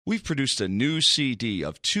We've produced a new CD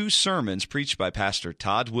of 2 sermons preached by Pastor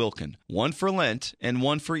Todd Wilkin, one for Lent and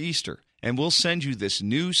one for Easter. And we'll send you this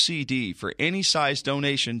new CD for any size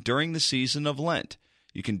donation during the season of Lent.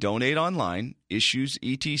 You can donate online,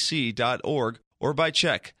 issuesetc.org, or by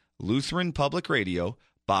check, Lutheran Public Radio,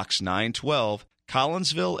 Box 912,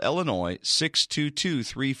 Collinsville, Illinois,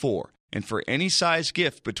 62234. And for any size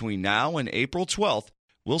gift between now and April 12th,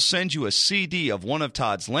 we'll send you a CD of one of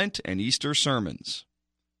Todd's Lent and Easter sermons.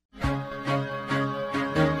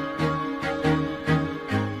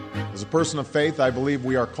 As a person of faith, I believe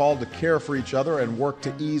we are called to care for each other and work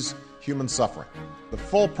to ease human suffering. The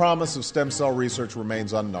full promise of stem cell research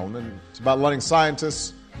remains unknown, and it's about letting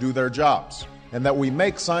scientists do their jobs, and that we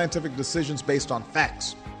make scientific decisions based on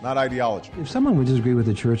facts, not ideology. If someone would disagree with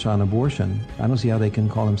the church on abortion, I don't see how they can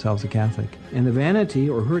call themselves a Catholic. And the vanity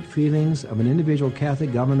or hurt feelings of an individual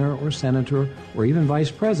Catholic governor or senator or even vice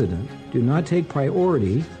president do not take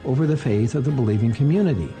priority over the faith of the believing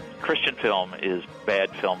community. Christian film is bad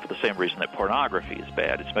film for the same reason that pornography is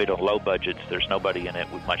bad. It's made on low budgets. There's nobody in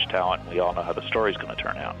it with much talent. We all know how the story's going to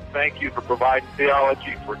turn out. Thank you for providing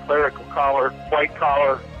theology for clerical collar, white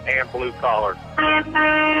collar, and blue collar.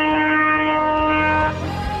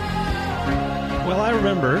 Well, I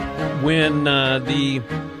remember when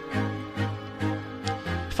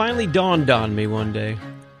finally dawned on me one day.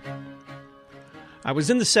 I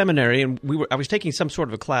was in the seminary, and I was taking some sort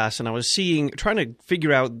of a class, and I was trying to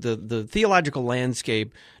figure out the theological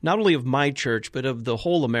landscape, not only of my church, but of the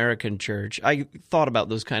whole American church. I thought about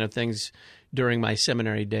those kind of things during my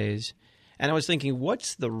seminary days, and I was thinking,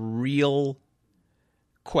 what's the real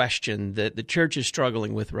question that the church is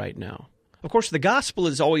struggling with right now? Of course, the gospel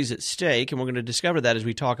is always at stake, and we're going to discover that as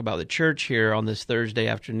we talk about the church here on this Thursday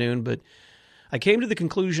afternoon, but I came to the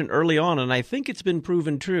conclusion early on, and I think it's been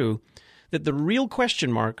proven true, that the real question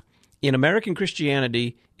mark in American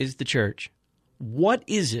Christianity is the church. What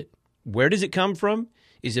is it? Where does it come from?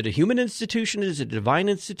 Is it a human institution? Is it a divine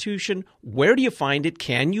institution? Where do you find it?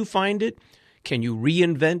 Can you find it? Can you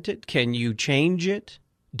reinvent it? Can you change it?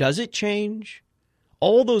 Does it change?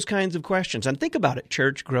 All those kinds of questions. And think about it.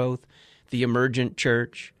 Church growth, the emergent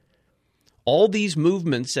church, all these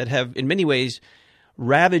movements that have, in many ways,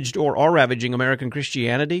 ravaged or are ravaging American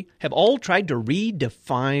Christianity have all tried to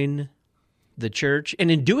redefine the church,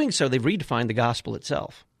 and in doing so, they've redefined the gospel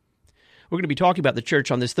itself. We're going to be talking about the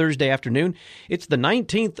church on this Thursday afternoon. It's the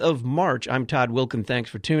 19th of March. I'm Todd Wilkin. Thanks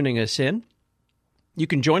for tuning us in. You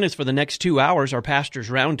can join us for the next 2 hours. Our Pastor's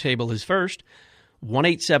Roundtable is first.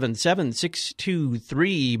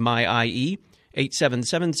 1-877-623-MY-IE,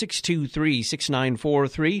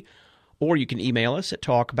 877-623-6943, or you can email us at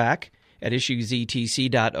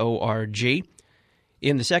talkback@issuesetc.org.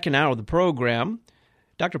 In the second hour of the program,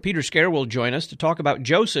 Dr. Peter Scare will join us to talk about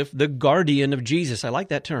Joseph, the guardian of Jesus. I like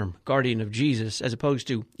that term, guardian of Jesus, as opposed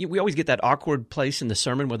to, we always get that awkward place in the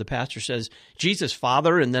sermon where the pastor says, Jesus'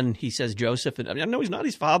 father, and then he says Joseph. And no, he's not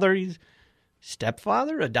his father. He's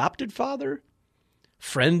stepfather, adopted father,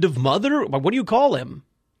 friend of mother. What do you call him?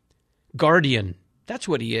 Guardian. That's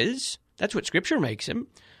what he is. That's what Scripture makes him.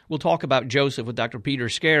 We'll talk about Joseph with Dr. Peter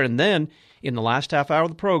Scare. And then, in the last half hour of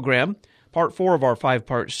the program, part 4 of our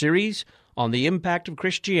 5-part series on the impact of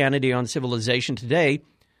Christianity on civilization today,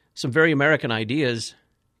 some very American ideas.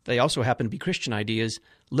 They also happen to be Christian ideas: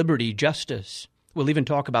 liberty, justice. We'll even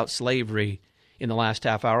talk about slavery in the last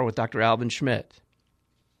half hour with Dr. Alvin Schmidt.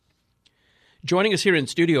 Joining us here in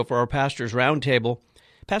studio for our Pastor's Roundtable,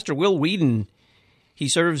 Pastor Will Whedon. He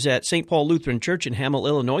serves at St. Paul Lutheran Church in Hamel,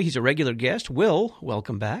 Illinois. He's a regular guest. Will,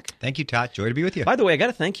 welcome back. Thank you, Todd. Joy to be with you. By the way, I got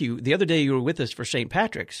to thank you. The other day you were with us for St.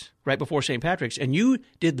 Patrick's, right before St. Patrick's, and you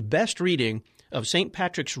did the best reading of St.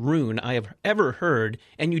 Patrick's rune I have ever heard,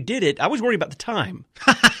 and you did it. I was worried about the time.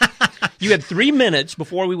 You had 3 minutes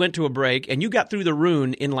before we went to a break, and you got through the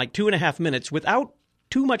rune in like 2.5 minutes without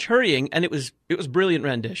too much hurrying, and it was brilliant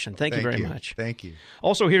rendition. Thank you very much. Thank you.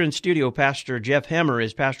 Also here in studio, Pastor Jeff Hemmer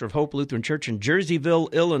is pastor of Hope Lutheran Church in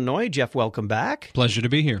Jerseyville, Illinois. Jeff, welcome back. Pleasure to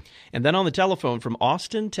be here. And then on the telephone from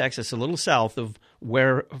Austin, Texas, a little south of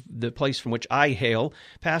where the place from which I hail,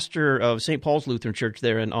 pastor of St. Paul's Lutheran Church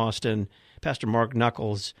there in Austin, Pastor Mark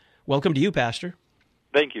Knuckles. Welcome to you, Pastor.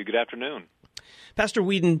 Thank you. Good afternoon. Pastor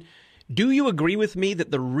Whedon, do you agree with me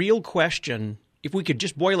that the real question, if we could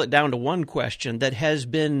just boil it down to one question, that has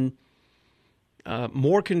been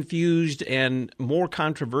more confused and more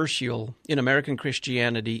controversial in American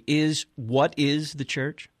Christianity is, what is the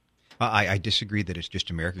church? I disagree that it's just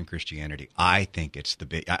American Christianity. I think it's the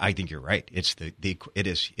big. I think you're right. It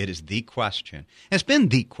is the question. It's been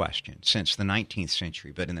the question since the 19th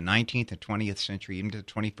century, but in the 19th and 20th century, even to the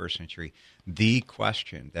 21st century, the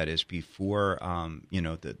question that is before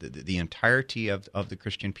the entirety of the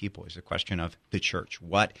Christian people is the question of the church.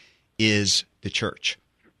 What is the church?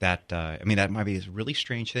 That that might be a really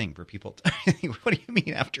strange thing for people to think, what do you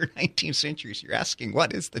mean after 19 centuries you're asking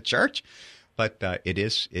what is the church? But it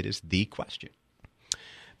is the question.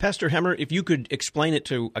 Pastor Hemmer, if you could explain it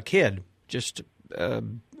to a kid, just a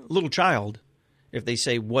little child, if they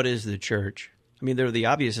say, what is the church? I mean, there are the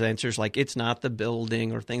obvious answers like it's not the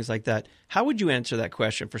building or things like that. How would you answer that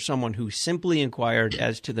question for someone who simply inquired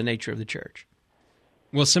as to the nature of the church?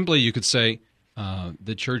 Well, simply you could say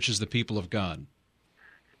the church is the people of God.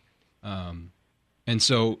 And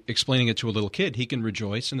so explaining it to a little kid, he can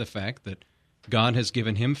rejoice in the fact that God has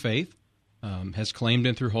given him faith, has claimed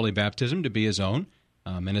him through holy baptism to be his own,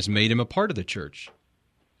 and has made him a part of the church.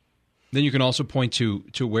 Then you can also point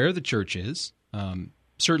to where the church is.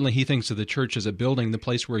 Certainly he thinks of the church as a building, the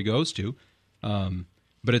place where he goes to,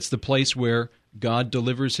 but it's the place where God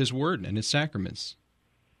delivers his word and his sacraments.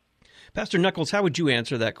 Pastor Knuckles, how would you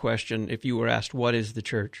answer that question if you were asked, what is the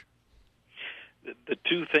church? The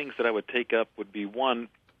two things that I would take up would be, one,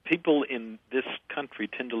 people in this country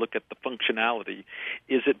tend to look at the functionality.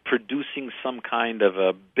 Is it producing some kind of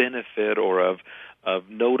a benefit or of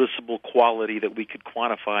noticeable quality that we could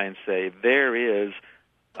quantify and say, there is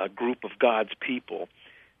a group of God's people?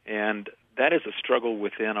 And that is a struggle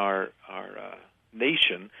within our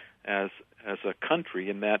nation as a country,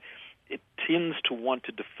 in that it tends to want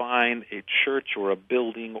to define a church or a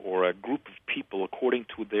building or a group of people according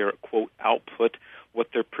to their, quote, output, what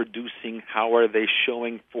they're producing, how are they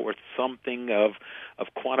showing forth something of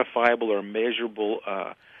quantifiable or measurable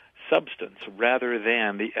substance, rather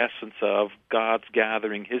than the essence of God's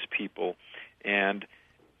gathering his people and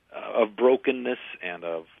of brokenness and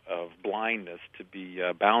of blindness to be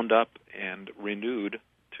bound up and renewed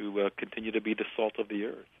to continue to be the salt of the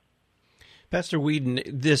earth. Pastor Whedon,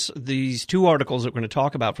 these two articles that we're going to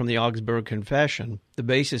talk about from the Augsburg Confession, the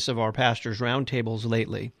basis of our pastors' roundtables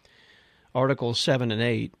lately, Articles 7 and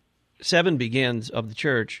 8. 7 begins of the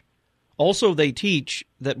church. Also they teach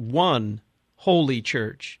that one holy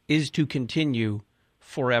church is to continue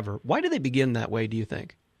forever. Why do they begin that way, do you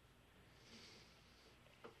think?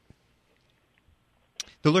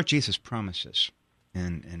 The Lord Jesus promises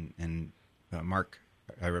in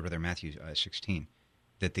Matthew 16,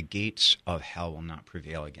 that the gates of hell will not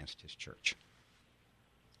prevail against his church.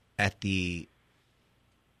 At the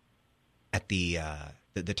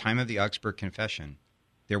time of the Augsburg Confession,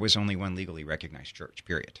 there was only one legally recognized church,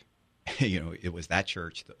 period. It was that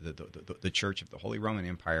church, the church of the Holy Roman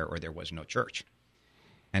Empire, or there was no church.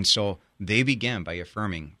 And so they began by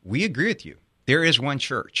affirming, we agree with you. There is one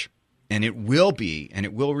church, and it will be, and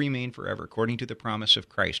it will remain forever, according to the promise of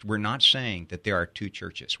Christ. We're not saying that there are two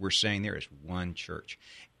churches. We're saying there is one church.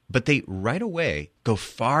 But they right away go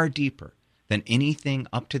far deeper than anything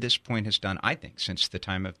up to this point has done, I think, since the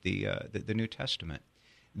time of the New Testament.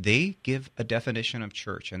 They give a definition of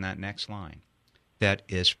church in that next line that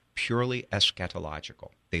is purely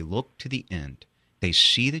eschatological. They look to the end. They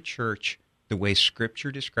see the church the way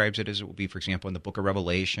Scripture describes it, as it will be, for example, in the book of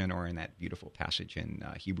Revelation or in that beautiful passage in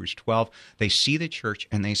Hebrews 12. They see the church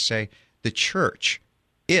and they say, the church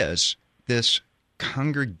is this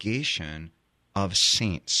congregation of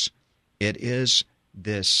saints. It is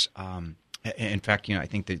this, in fact, I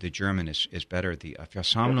think the German is better, the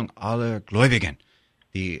Versammlung aller Gläubigen,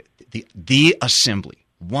 the assembly,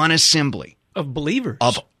 one assembly. Of believers.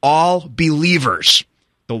 Of all believers.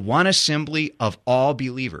 The one assembly of all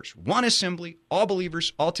believers. One assembly, all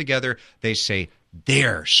believers, all together. They say,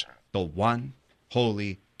 there's the one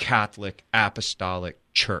holy Catholic apostolic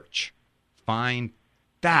church. Find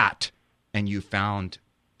that, and you found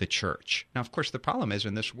the church. Now, of course, the problem is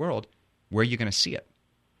in this world, where are you going to see it?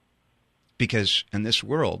 Because in this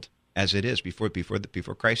world, as it is, before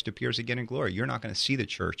Christ appears again in glory, you're not going to see the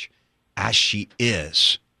church as she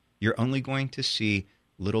is. You're only going to see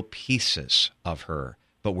little pieces of her.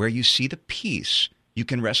 But where you see the piece, you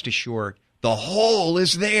can rest assured the whole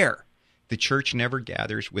is there. The church never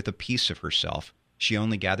gathers with a piece of herself. She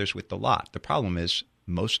only gathers with the lot. The problem is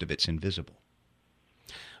most of it's invisible.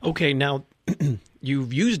 Okay, now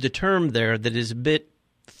you've used a term there that is a bit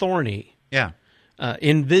thorny. Yeah.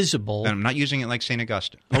 Invisible. And I'm not using it like St.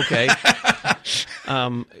 Augustine. Okay.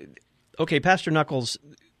 Okay, Pastor Knuckles,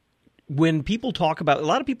 when people talk about, a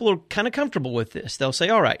lot of people are kind of comfortable with this. They'll say,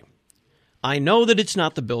 all right, I know that it's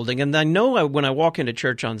not the building, and I know when I walk into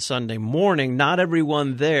church on Sunday morning, not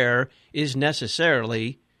everyone there is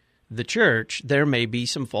necessarily the church. There may be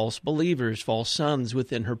some false believers, false sons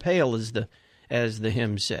within her pale, as the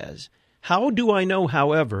hymn says. How do I know,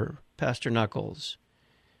 however, Pastor Knuckles,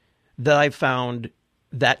 that I found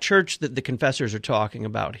that church that the confessors are talking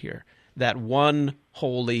about here, that one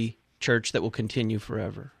holy church that will continue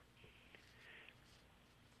forever?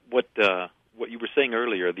 What you were saying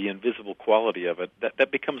earlier, the invisible quality of it,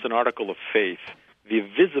 that becomes an article of faith. The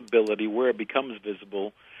visibility, where it becomes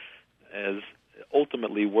visible, as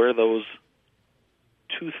ultimately where those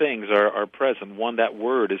two things are present. One, that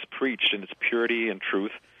word is preached in its purity and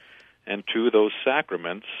truth, and two, those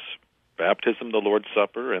sacraments, baptism, the Lord's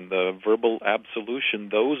Supper, and the verbal absolution,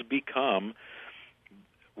 those become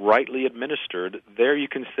rightly administered. There you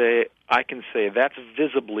can say, I can say that's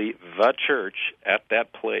visibly the church at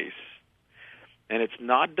that place. And it's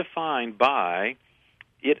not defined by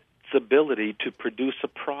its ability to produce a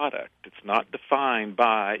product. It's not defined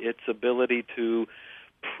by its ability to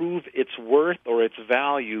prove its worth or its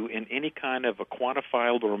value in any kind of a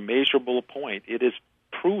quantifiable or measurable point. It is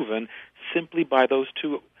proven simply by those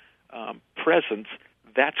two presence.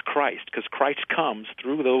 That's Christ, because Christ comes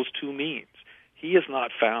through those two means. He is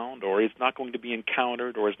not found, or is not going to be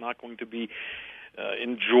encountered, or is not going to be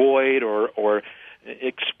enjoyed or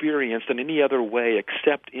experienced in any other way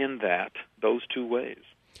except in those two ways.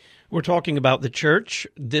 We're talking about the church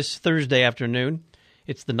this Thursday afternoon.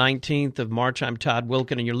 It's the 19th of March. I'm Todd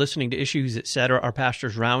Wilken, and you're listening to Issues, Etc., our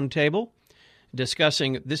Pastor's Roundtable,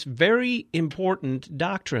 discussing this very important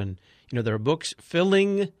doctrine. You know, there are books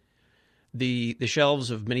filling the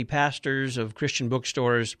shelves of many pastors, of Christian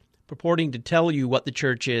bookstores, purporting to tell you what the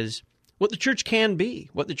church is, what the church can be,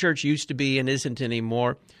 what the church used to be and isn't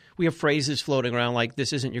anymore. We have phrases floating around like,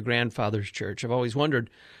 this isn't your grandfather's church. I've always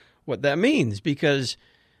wondered what that means, because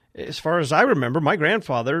as far as I remember, my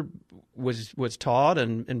grandfather was taught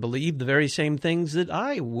and believed the very same things that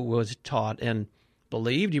I was taught and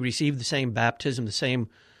believed. He received the same baptism, the same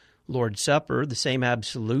Lord's Supper, the same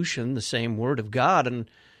absolution, the same Word of God. And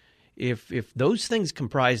if those things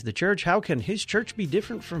comprise the church, how can his church be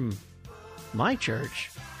different from my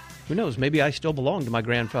church? Who knows? Maybe I still belong to my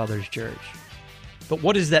grandfather's church. But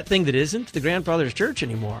what is that thing that isn't the grandfather's church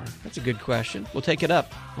anymore? That's a good question. We'll take it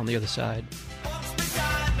up on the other side.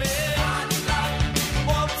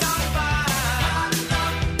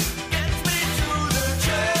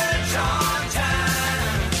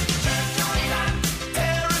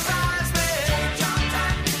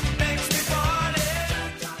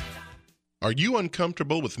 Are you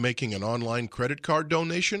uncomfortable with making an online credit card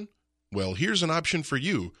donation? Well, here's an option for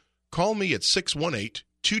you. Call me at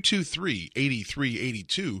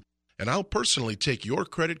 618-223-8382, and I'll personally take your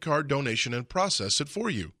credit card donation and process it for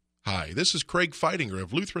you. Hi, this is Craig Feidinger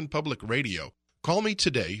of Lutheran Public Radio. Call me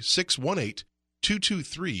today,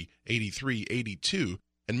 618-223-8382,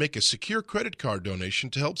 and make a secure credit card donation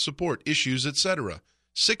to help support Issues, Etc.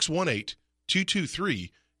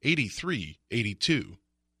 618-223-8382.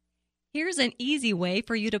 Here's an easy way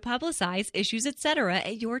for you to publicize Issues, Etc.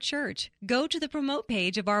 at your church. Go to the promote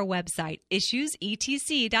page of our website,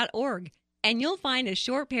 issuesetc.org, and you'll find a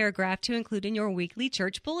short paragraph to include in your weekly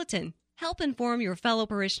church bulletin. Help inform your fellow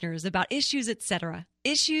parishioners about Issues, Etc.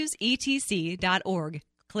 issuesetc.org.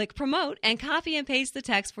 Click Promote and copy and paste the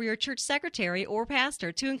text for your church secretary or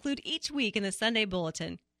pastor to include each week in the Sunday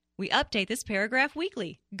bulletin. We update this paragraph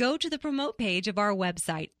weekly. Go to the promote page of our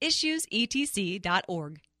website,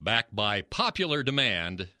 issuesetc.org. Backed by popular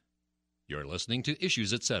demand, you're listening to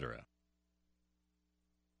Issues, Etc.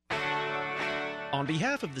 On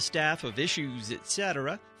behalf of the staff of Issues,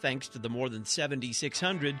 Etc., thanks to the more than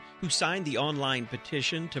 7,600 who signed the online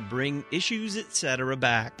petition to bring Issues, Etc.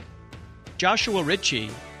 back. Joshua Ritchie,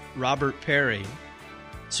 Robert Perry,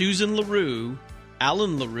 Susan LaRue,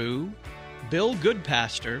 Alan LaRue, Bill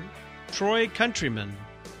Goodpaster, Troy Countryman,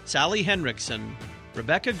 Sally Henriksen,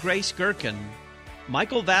 Rebecca Grace Gherkin,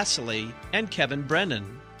 Michael Vasily, and Kevin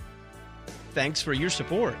Brennan. Thanks for your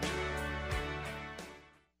support.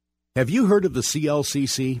 Have you heard of the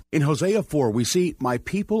CLCC? In Hosea 4, we see, "My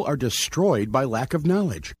people are destroyed by lack of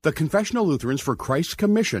knowledge." The Confessional Lutherans for Christ's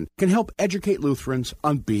Commission can help educate Lutherans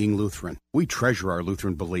on being Lutheran. We treasure our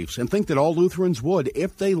Lutheran beliefs and think that all Lutherans would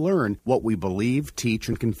if they learn what we believe, teach,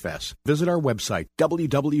 and confess. Visit our website,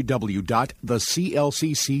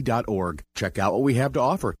 www.theclcc.org. Check out what we have to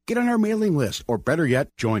offer. Get on our mailing list, or better yet,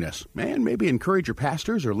 join us. And maybe encourage your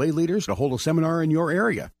pastors or lay leaders to hold a seminar in your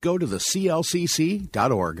area. Go to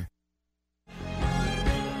theclcc.org.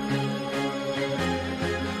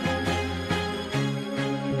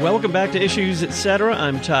 Welcome back to Issues, Etc.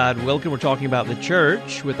 I'm Todd Wilkin. We're talking about the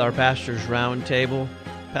church with our Pastors Roundtable.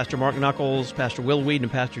 Pastor Mark Knuckles, Pastor Will Weed,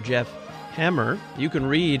 and Pastor Jeff Hammer. You can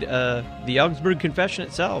read the Augsburg Confession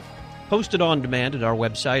itself, posted on demand at our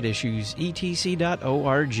website,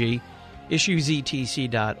 issuesetc.org,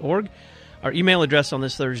 issuesetc.org. Our email address on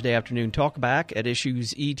this Thursday afternoon, talkback at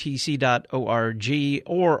issuesetc.org,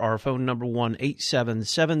 or our phone number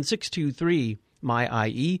 1-877-623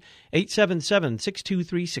 MyIE,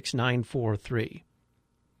 877-623-6943.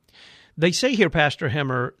 They say here, Pastor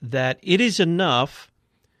Hemmer, that it is enough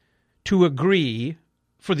to agree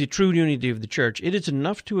for the true unity of the church. It is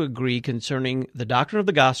enough to agree concerning the doctrine of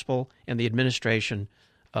the gospel and the administration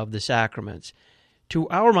of the sacraments. To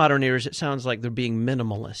our modern ears, it sounds like they're being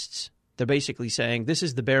minimalists. They're basically saying this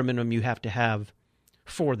is the bare minimum you have to have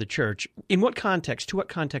for the church. In what context? To what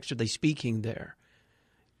context are they speaking there?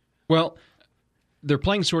 Well, they're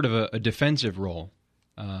playing sort of a defensive role.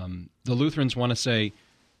 The Lutherans want to say,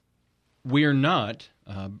 we're not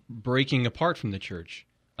breaking apart from the church.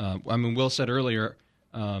 Will said earlier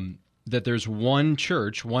that there's one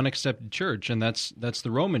church, one accepted church, and that's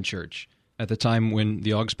the Roman Church at the time when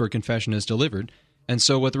the Augsburg Confession is delivered. And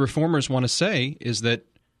so what the Reformers want to say is that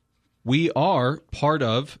we are part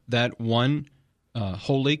of that one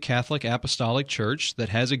holy Catholic apostolic church that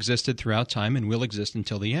has existed throughout time and will exist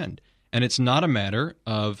until the end. And it's not a matter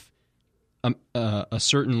of a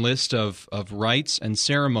certain list of rites and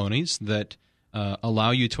ceremonies that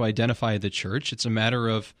allow you to identify the church. It's a matter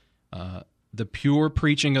of the pure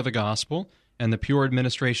preaching of the gospel and the pure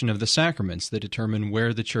administration of the sacraments that determine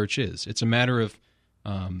where the church is. It's a matter of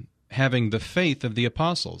having the faith of the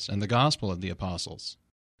apostles and the gospel of the apostles.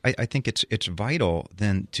 I think it's vital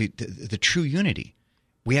then to the true unity.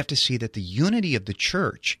 We have to see that the unity of the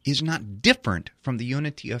church is not different from the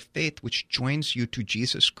unity of faith which joins you to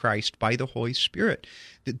Jesus Christ by the Holy Spirit.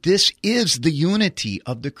 That this is the unity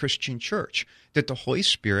of the Christian church, that the Holy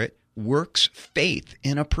Spirit works faith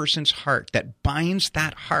in a person's heart that binds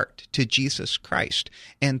that heart to Jesus Christ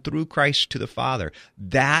and through Christ to the Father.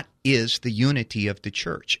 That is the unity of the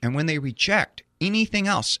church. And when they reject anything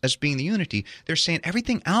else as being the unity, they're saying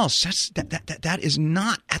everything else, that is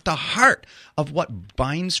not at the heart of what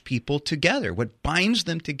binds people together. What binds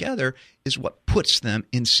them together is what puts them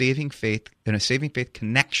in saving faith, in a saving faith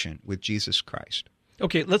connection with Jesus Christ.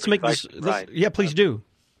 Okay, let's make this. Right. Yeah, please do.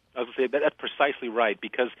 I was going to say that's precisely right,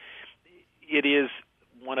 because it is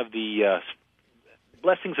one of the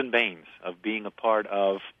blessings and banes of being a part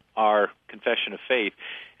of our confession of faith,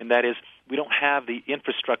 and that is we don't have the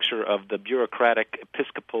infrastructure of the bureaucratic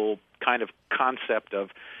Episcopal kind of concept of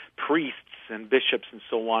priests and bishops and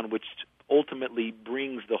so on, which ultimately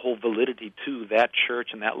brings the whole validity to that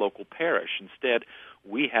church and that local parish. Instead,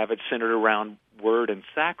 we have it centered around word and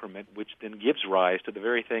sacrament, which then gives rise to the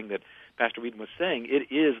very thing that Pastor Whedon was saying.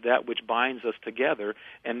 It is that which binds us together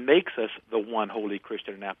and makes us the one holy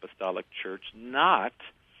Christian and apostolic church, not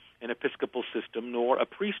an Episcopal system nor a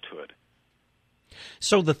priesthood.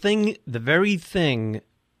 So the very thing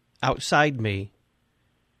outside me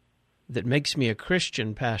that makes me a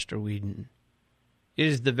Christian, Pastor Whedon,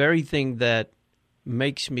 is the very thing that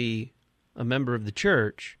makes me a member of the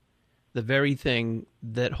church, the very thing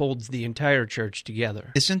that holds the entire church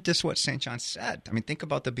together. Isn't this what St. John said? I mean, think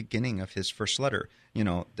about the beginning of his first letter. You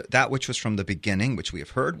know, that which was from the beginning, which we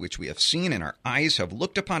have heard, which we have seen, and our eyes have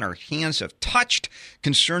looked upon, our hands have touched,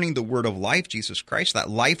 concerning the word of life, Jesus Christ. That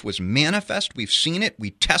life was manifest. We've seen it.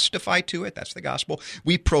 We testify to it. That's the gospel.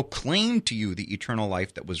 We proclaim to you the eternal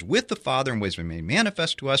life that was with the Father and was made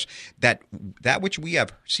manifest to us. That which we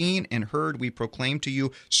have seen and heard, we proclaim to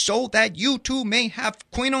you, so that you too may have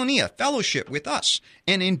koinonia, fellowship with us.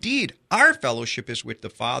 And indeed, our fellowship is with the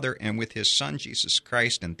Father and with His Son, Jesus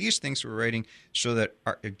Christ. And these things we're writing so that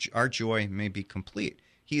our joy may be complete.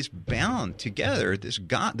 He's bound together. This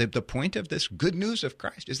God, the point of this good news of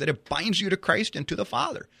Christ is that it binds you to Christ and to the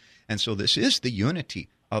Father. And so this is the unity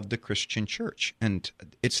of the Christian church. And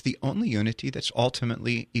it's the only unity that's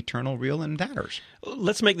ultimately eternal, real, and matters.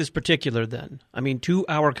 Let's make this particular then. I mean, to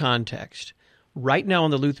our context. Right now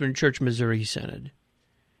in the Lutheran Church Missouri Synod,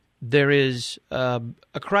 there is a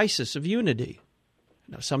crisis of unity.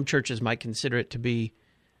 Now, some churches might consider it to be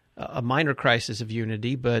a minor crisis of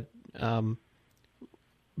unity, but I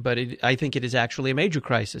think it is actually a major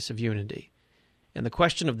crisis of unity. And the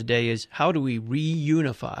question of the day is, how do we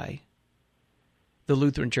reunify the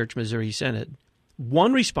Lutheran Church Missouri Synod?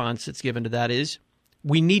 One response that's given to that is,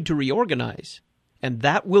 we need to reorganize, and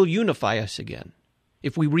that will unify us again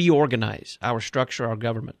if we reorganize our structure, our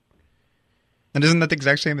government. And isn't that the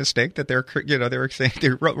exact same mistake that they were saying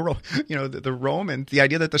the Roman, the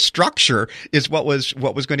idea that the structure is what was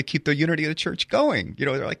going to keep the unity of the church going.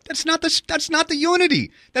 They're like, that's not the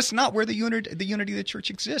unity. That's not where the unity of the church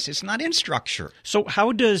exists. It's not in structure. So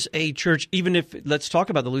how does a church, even if, let's talk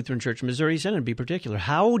about the Lutheran Church, Missouri Synod to be particular,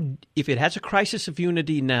 if it has a crisis of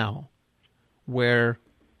unity now, where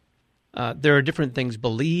there are different things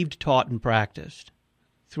believed, taught, and practiced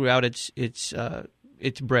throughout its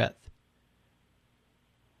breadth,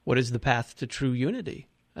 what is the path to true unity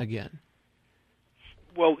again?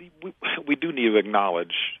 Well, we do need to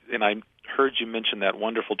acknowledge, and I heard you mention that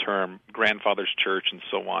wonderful term, grandfather's church and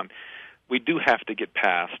so on. We do have to get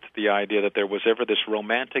past the idea that there was ever this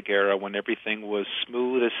romantic era when everything was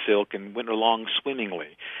smooth as silk and went along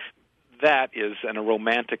swimmingly. That is a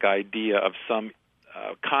romantic idea of some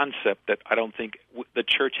concept that I don't think the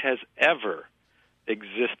church has ever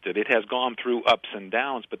existed. It has gone through ups and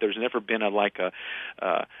downs, but there's never been a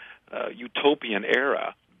utopian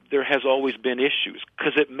era. There has always been issues,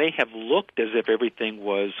 because it may have looked as if everything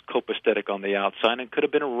was copacetic on the outside and could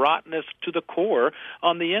have been a rottenness to the core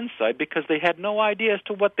on the inside, because they had no idea as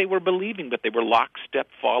to what they were believing, but they were lockstep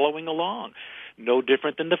following along. No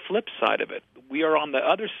different than the flip side of it. We are on the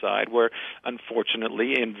other side where,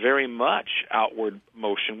 unfortunately, in very much outward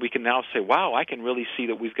motion, we can now say, wow, I can really see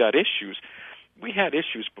that we've got issues. We had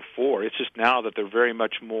issues before. It's just now that they're very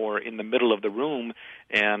much more in the middle of the room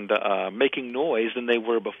and making noise than they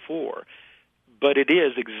were before. But it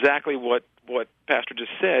is exactly what Pastor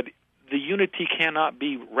just said. The unity cannot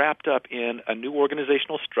be wrapped up in a new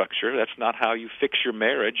organizational structure. That's not how you fix your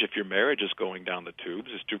marriage if your marriage is going down the tubes,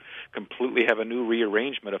 is to completely have a new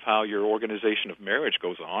rearrangement of how your organization of marriage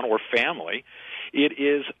goes on, or family. It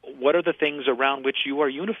is, what are the things around which you are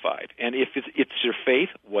unified? And if it's your faith,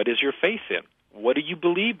 what is your faith in? What do you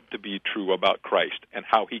believe to be true about Christ and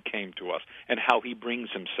how he came to us and how he brings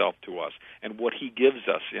himself to us and what he gives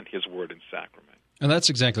us in his word and sacrament? And that's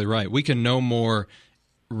exactly right. We can no more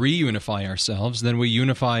reunify ourselves than we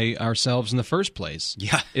unify ourselves in the first place.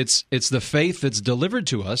 Yeah. It's the faith that's delivered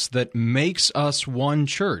to us that makes us one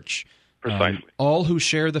church. Precisely. All who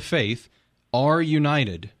share the faith are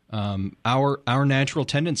united. Our natural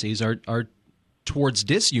tendencies are towards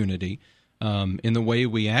disunity in the way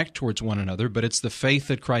we act towards one another, but it's the faith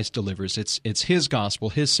that Christ delivers. It's his gospel,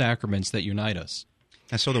 his sacraments that unite us.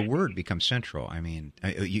 And so the word becomes central. I mean,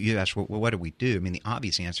 you ask, well, what do we do? I mean, the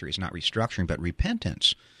obvious answer is not restructuring, but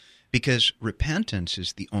repentance. Because repentance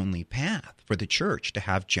is the only path for the church to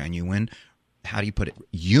have genuine, how do you put it,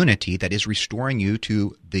 unity that is restoring you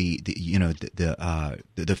to the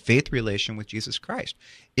faith relation with Jesus Christ.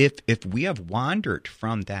 If we have wandered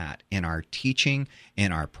from that in our teaching,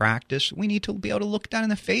 in our practice, we need to be able to look down in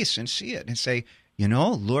the face and see it and say,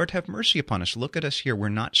 Lord, have mercy upon us. Look at us here. We're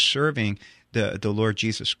not serving the Lord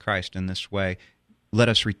Jesus Christ in this way. Let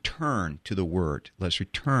us return to the Word. Let us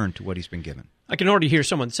return to what He's been given. I can already hear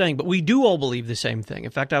someone saying, "But we do all believe the same thing."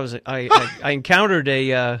 In fact, I encountered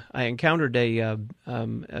a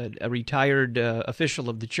retired official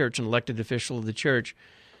of the church, an elected official of the church,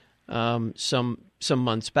 some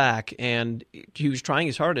months back, and he was trying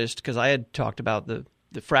his hardest because I had talked about the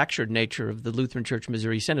fractured nature of the Lutheran Church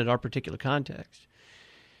Missouri Synod, our particular context,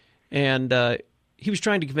 and he was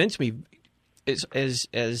trying to convince me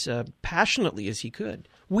as passionately as he could.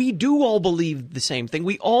 We do all believe the same thing.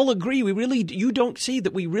 We all agree. You don't see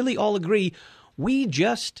that we really all agree. We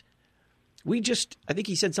just, I think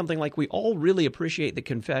he said something like, we all really appreciate the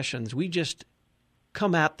confessions. We just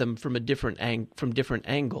come at them from different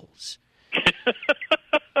angles.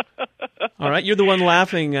 All right. You're the one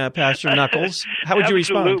laughing, Pastor Knuckles. How would you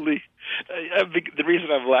respond? Absolutely. The reason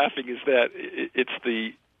I'm laughing is that it's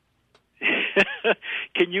the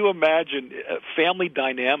can you imagine family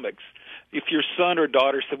dynamics? If your son or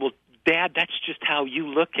daughter said, well, Dad, that's just how you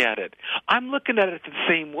look at it. I'm looking at it the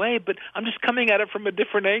same way, but I'm just coming at it from a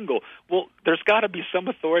different angle. Well, there's got to be some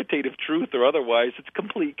authoritative truth, or otherwise it's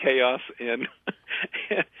complete chaos and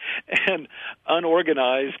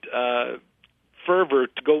unorganized fervor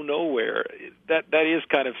to go nowhere. That is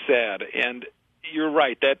kind of sad. And you're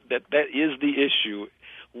right, that is the issue.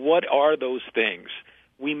 What are those things?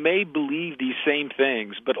 We may believe these same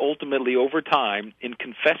things, but ultimately over time, in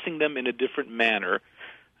confessing them in a different manner,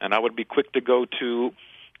 and I would be quick to go to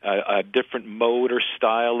a different mode or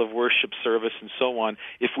style of worship service and so on,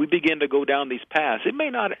 if we begin to go down these paths, it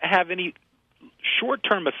may not have any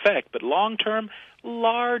short-term effect, but long-term,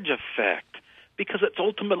 large effect, because it's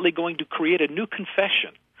ultimately going to create a new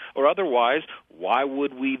confession. Or otherwise, why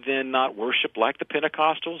would we then not worship like the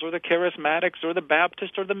Pentecostals or the Charismatics or the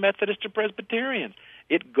Baptists or the Methodists or Presbyterians?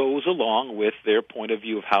 it goes along with their point of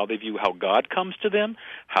view of how they view how God comes to them,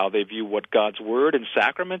 how they view what God's Word and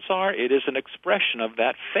sacraments are. It is an expression of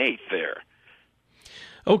that faith there.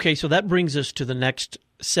 Okay, so that brings us to the next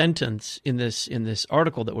sentence in this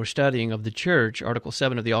article that we're studying of the Church, Article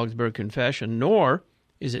 7 of the Augsburg Confession. Nor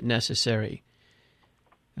is it necessary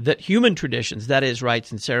that human traditions, that is,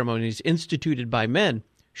 rites and ceremonies instituted by men,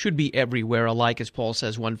 should be everywhere alike, as Paul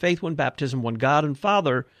says, one faith, one baptism, one God and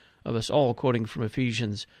Father of us all, quoting from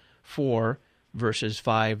Ephesians 4, verses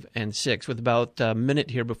 5 and 6. With about a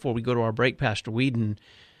minute here before we go to our break, Pastor Whedon,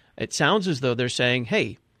 it sounds as though they're saying,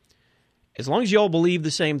 hey, as long as you all believe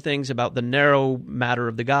the same things about the narrow matter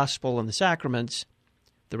of the gospel and the sacraments,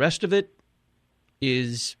 the rest of it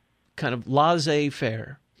is kind of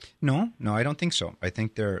laissez-faire. No, I don't think so. I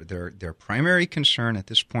think their primary concern at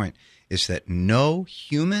this point is that no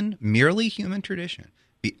merely human tradition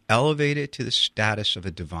be elevated to the status of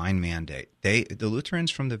a divine mandate. The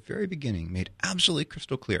Lutherans from the very beginning made absolutely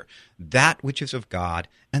crystal clear that which is of God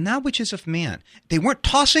and that which is of man. They weren't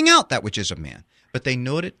tossing out that which is of man, but they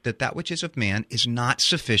noted that that which is of man is not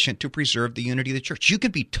sufficient to preserve the unity of the church. You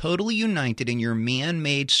could be totally united in your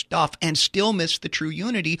man-made stuff and still miss the true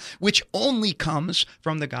unity, which only comes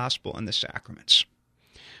from the gospel and the sacraments.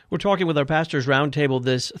 We're talking with our Pastors Roundtable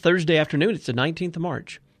this Thursday afternoon. It's the 19th of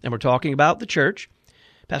March, and we're talking about the church.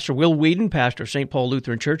 Pastor Will Whedon, pastor of St. Paul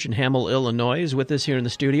Lutheran Church in Hamel, Illinois, is with us here in the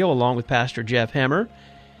studio, along with Pastor Jeff Hemmer.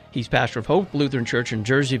 He's pastor of Hope Lutheran Church in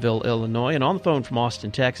Jerseyville, Illinois, and on the phone from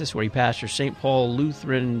Austin, Texas, where he pastors St. Paul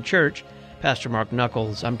Lutheran Church, Pastor Mark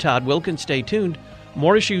Knuckles. I'm Todd Wilkins. Stay tuned.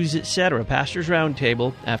 More issues, etc. Pastors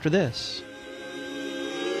Roundtable after this.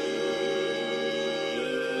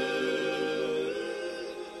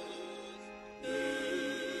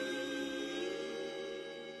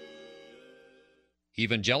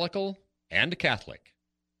 Evangelical and Catholic.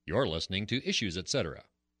 You're listening to Issues, Etc.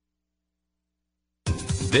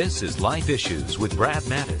 This is Life Issues with Brad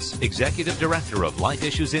Mattis, Executive Director of Life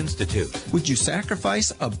Issues Institute. Would you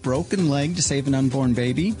sacrifice a broken leg to save an unborn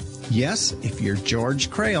baby? Yes, if you're George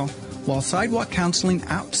Crail. While sidewalk counseling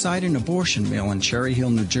outside an abortion mill in Cherry Hill,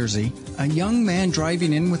 New Jersey, a young man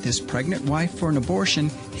driving in with his pregnant wife for an abortion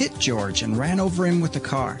hit George and ran over him with a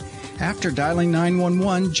car. After dialing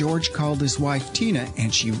 911, George called his wife, Tina,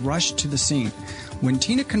 and she rushed to the scene. When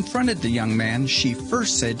Tina confronted the young man, she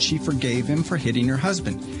first said she forgave him for hitting her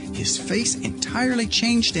husband. His face entirely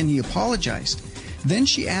changed and he apologized. Then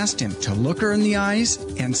she asked him to look her in the eyes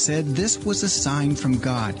and said this was a sign from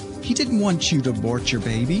God. He didn't want you to abort your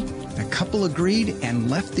baby. The couple agreed and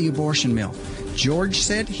left the abortion mill. George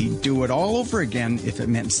said he'd do it all over again if it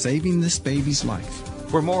meant saving this baby's life.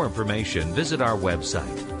 For more information, visit our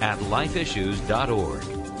website at lifeissues.org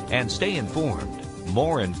and stay informed,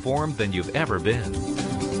 more informed than you've ever been.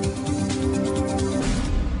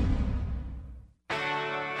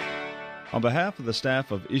 On behalf of the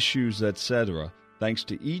staff of Issues, Etc., thanks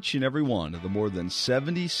to each and every one of the more than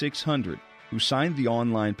 7,600 who signed the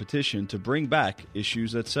online petition to bring back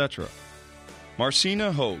Issues, Etc.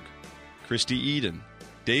 Marcina Hogue, Christy Eden,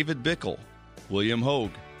 David Bickle, William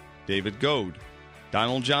Hogue, David Goad,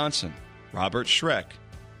 Donald Johnson, Robert Schreck,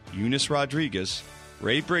 Eunice Rodriguez,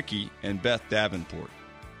 Ray Brickey, and Beth Davenport.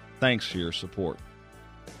 Thanks for your support.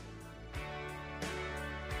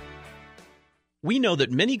 We know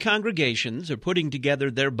that many congregations are putting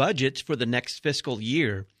together their budgets for the next fiscal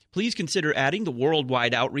year. Please consider adding the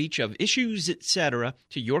worldwide outreach of Issues, Etc.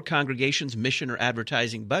 to your congregation's mission or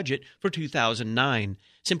advertising budget for 2009.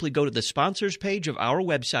 Simply go to the sponsors page of our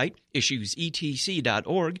website,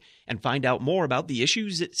 issuesetc.org, and find out more about the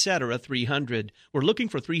Issues, Etc. 300. We're looking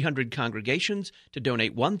for 300 congregations to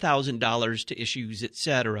donate $1,000 to Issues,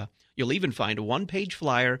 Etc. You'll even find a one-page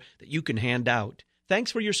flyer that you can hand out.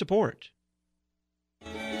 Thanks for your support.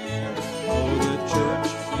 Oh, the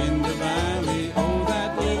church in the valley, oh,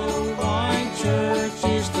 that little white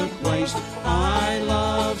church is the place I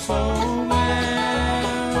love so well.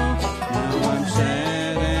 Now I'm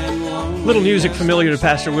sad and lonely. Little music familiar to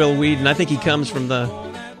Pastor Will Whedon. I think he comes from the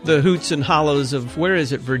hoots and hollows of, where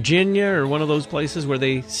is it, Virginia, or one of those places where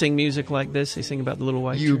they sing music like this? They sing about the little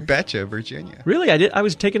white church. You betcha, Virginia. Really? I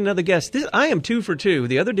was taking another guess. I am 2 for 2.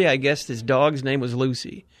 The other day I guessed his dog's name was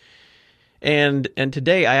Lucy. And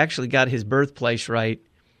today I actually got his birthplace right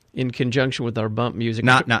in conjunction with our bump music.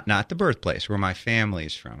 Not the birthplace, where my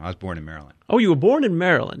family's from. I was born in Maryland. Oh, you were born in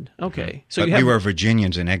Maryland. Okay. So but we were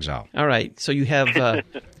Virginians in exile. All right. So you have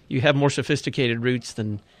you have more sophisticated roots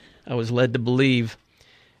than I was led to believe.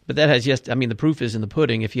 But that has the proof is in the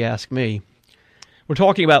pudding, if you ask me. We're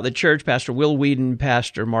talking about the church. Pastor Will Whedon,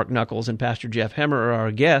 Pastor Mark Knuckles, and Pastor Jeff Hemmer are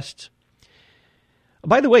our guests.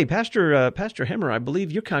 By the way, Pastor Hemmer, I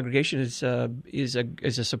believe your congregation is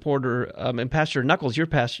a supporter, and Pastor Knuckles, your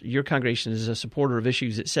congregation is a supporter of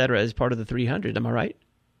Issues, Etc. as part of the 300. Am I right?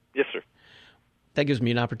 Yes, sir. That gives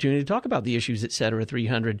me an opportunity to talk about the Issues, Etc.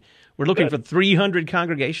 300. We're looking for 300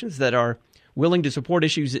 congregations that are willing to support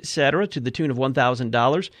Issues, Etc. to the tune of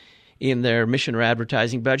 $1,000 in their mission or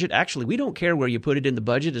advertising budget. Actually, we don't care where you put it in the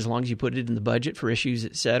budget as long as you put it in the budget for Issues,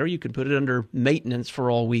 Etc. You can put it under maintenance for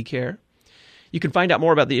all we care. You can find out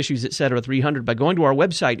more about the Issues, Etc. 300 by going to our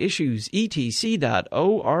website,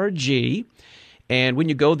 issuesetc.org. And when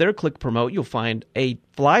you go there, click Promote, you'll find a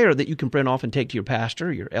flyer that you can print off and take to your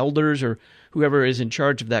pastor, your elders, or whoever is in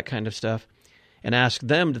charge of that kind of stuff, and ask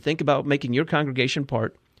them to think about making your congregation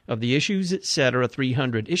part of the Issues, Etc.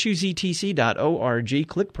 300. Issuesetc.org.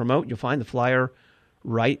 Click Promote. You'll find the flyer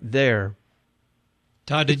right there.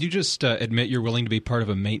 Todd, did you just admit you're willing to be part of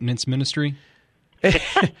a maintenance ministry?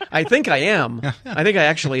 I think I am. I think I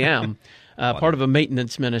actually am part of a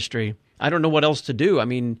maintenance ministry. I don't know what else to do. I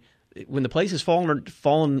mean, when the place is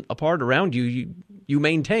fallen apart around you, you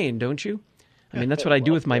maintain, don't you? I mean, that's what I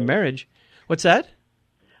do with my marriage. What's that?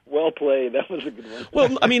 Well played. That was a good one.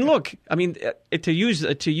 Well, I mean, look. I mean, to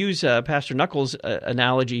use Pastor Knuckles'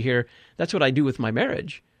 analogy here, that's what I do with my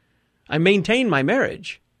marriage. I maintain my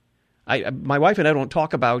marriage. My wife and I don't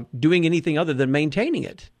talk about doing anything other than maintaining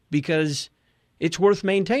it because it's worth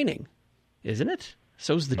maintaining, isn't it?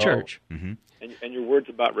 So's the church. Mm-hmm. And your words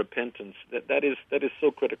about repentance, that is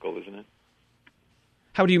so critical, isn't it?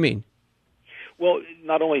 How do you mean? Well,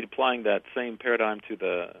 not only applying that same paradigm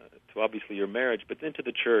to obviously your marriage, but then to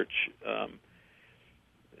the church.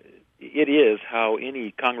 It is how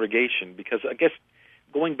any congregation, because I guess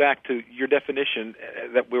going back to your definition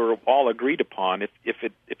that we were all agreed upon, if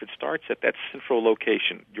it starts at that central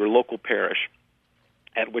location, your local parish,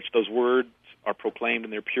 at which those words are proclaimed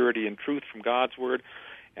in their purity and truth from God's word,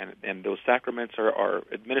 and those sacraments are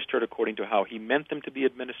administered according to how He meant them to be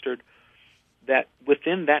administered, that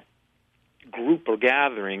within that group or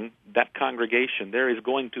gathering, that congregation, there is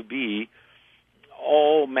going to be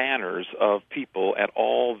all manners of people at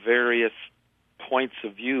all various points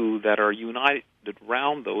of view that are united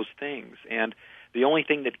around those things. And the only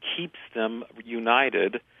thing that keeps them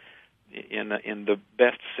united in the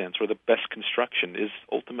best sense or the best construction is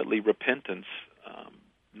ultimately repentance,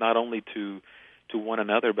 not only to one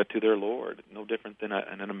another but to their Lord, no different than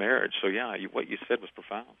in a marriage. So yeah, what you said was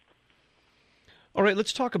profound. All right,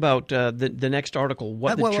 let's talk about the next article.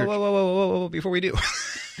 Whoa, before we do.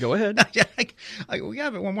 Go ahead. We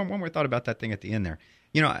have one more thought about that thing at the end there.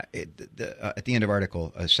 You know, at the end of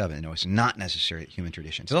Article 7, it's not necessary that human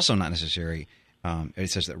traditions. It's also not necessary. It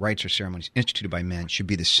says that rites or ceremonies instituted by men should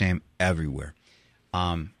be the same everywhere.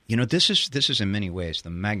 This is in many ways the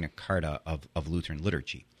Magna Carta of Lutheran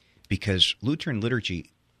liturgy, because Lutheran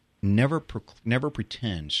liturgy never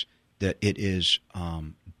pretends that it is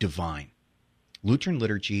divine. Lutheran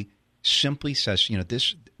liturgy simply says,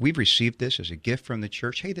 this, we've received this as a gift from the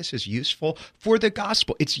church. Hey, this is useful for the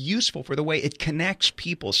gospel. It's useful for the way it connects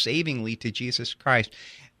people savingly to Jesus Christ.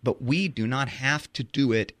 But we do not have to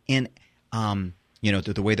do it in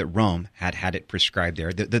the way that Rome had it prescribed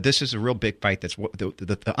there. This is a real big fight. That's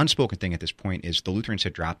the unspoken thing at this point is the Lutherans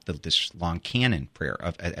had dropped this long canon prayer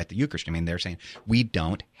at the Eucharist. I mean, they're saying we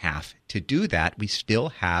don't have to do that. We still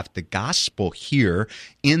have the gospel here,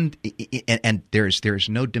 and there's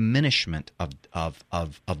no diminishment of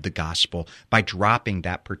the gospel by dropping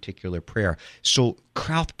that particular prayer. So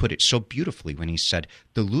Krauth put it so beautifully when he said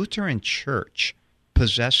the Lutheran Church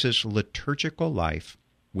possesses liturgical life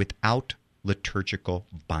without liturgical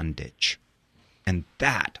bondage. And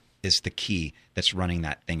that is the key that's running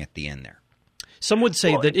that thing at the end there. Some would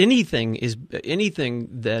say that anything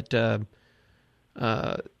that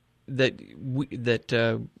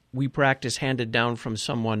we practice handed down from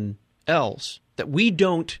someone else that we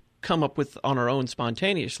don't come up with on our own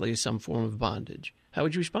spontaneously is some form of bondage. How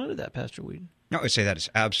would you respond to that, Pastor Whedon? No, I would say that is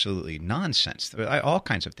absolutely nonsense. All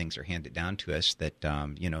kinds of things are handed down to us that,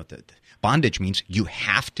 the bondage means you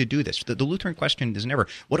have to do this. The Lutheran question is never,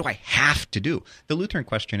 what do I have to do? The Lutheran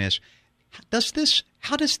question is,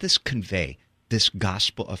 how does this convey this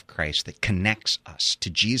gospel of Christ that connects us to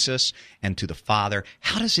Jesus and to the Father?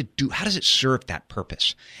 How does it serve that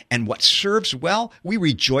purpose? And what serves well, we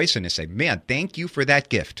rejoice in and say, man, thank you for that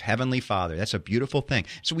gift, Heavenly Father. That's a beautiful thing.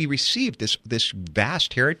 So we receive this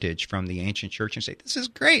vast heritage from the ancient church and say, this is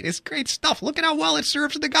great. It's great stuff. Look at how well it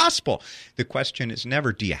serves the gospel. The question is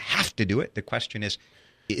never, do you have to do it? The question is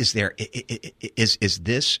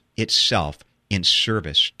this itself in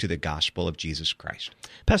service to the gospel of Jesus Christ?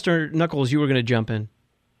 Pastor Knuckles, you were going to jump in.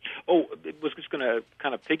 Oh, I was just going to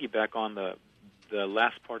kind of piggyback on the the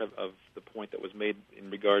last part of the point that was made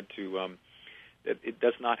in regard to that it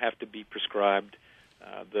does not have to be prescribed,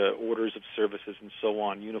 the orders of services and so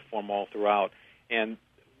on, uniform all throughout. And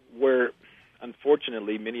where,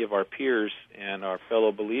 unfortunately, many of our peers and our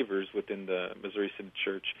fellow believers within the Missouri Synod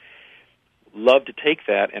Church love to take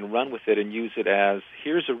that and run with it and use it as,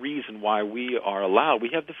 here's a reason why we are allowed. We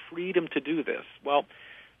have the freedom to do this. Well,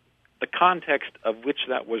 the context of which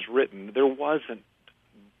that was written, there wasn't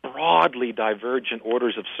broadly divergent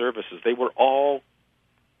orders of services. They were all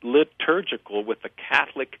liturgical with the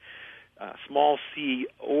Catholic small c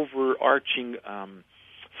overarching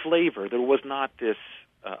flavor. There was not this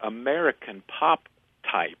American pop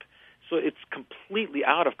type. So it's completely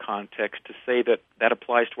out of context to say that that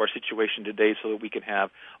applies to our situation today so that we can have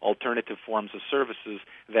alternative forms of services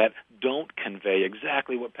that don't convey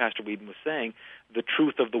exactly what Pastor Whedon was saying, the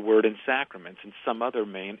truth of the Word and sacraments, and some other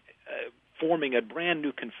main, forming a brand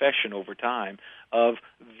new confession over time of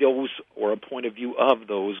those, or a point of view of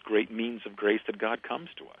those great means of grace that God comes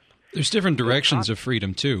to us. There's different directions of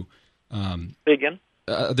freedom, too. Say again?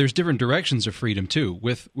 There's different directions of freedom, too.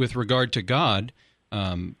 With regard to God,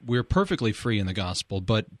 we're perfectly free in the gospel,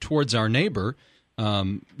 but towards our neighbor,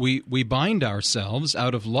 we bind ourselves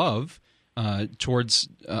out of love towards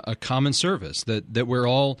a common service, that we're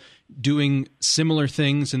all doing similar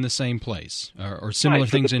things in the same place, or similar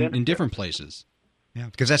things in different places. Yeah,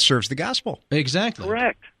 because that serves the gospel. Exactly.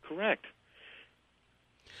 Correct.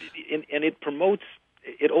 And it promotes,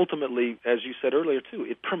 it ultimately, as you said earlier too,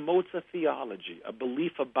 it promotes a theology, a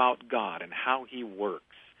belief about God and how He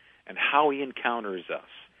works, and how He encounters us,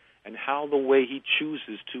 and how the way He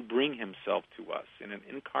chooses to bring Himself to us in an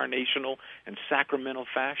incarnational and sacramental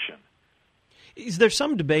fashion. Is there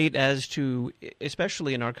some debate as to,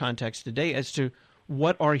 especially in our context today, as to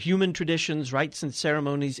what are human traditions, rites, and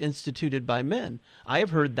ceremonies instituted by men? I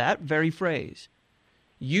have heard that very phrase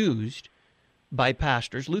used by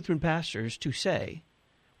pastors, Lutheran pastors, to say,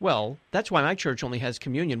 well, that's why my church only has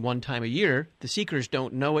communion one time a year. The seekers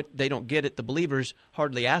don't know it. They don't get it. The believers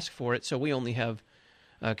hardly ask for it, so we only have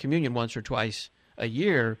communion once or twice a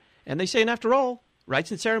year. And they say, and after all,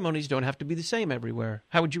 rites and ceremonies don't have to be the same everywhere.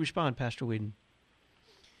 How would you respond, Pastor Whedon?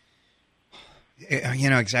 You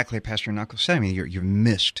know, exactly what Pastor Knuckles said. I mean, you've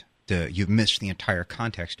missed the entire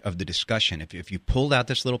context of the discussion. If you pulled out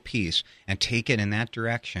this little piece and take it in that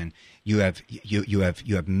direction, you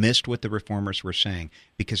have missed what the reformers were saying,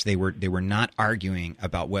 because they were not arguing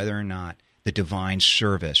about whether or not the divine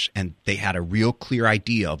service, and they had a real clear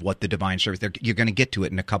idea of what the divine service. You're going to get to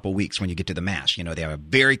it in a couple weeks when you get to the Mass. You know, they have a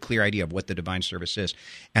very clear idea of what the divine service is,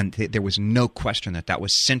 and there was no question that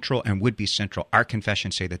was central and would be central. Our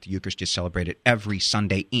confessions say that the Eucharist is celebrated every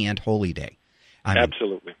Sunday and Holy Day.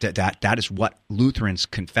 Absolutely. That is what Lutherans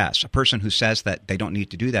confess. A person who says that they don't need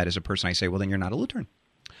to do that is a person I say, well, then you're not a Lutheran.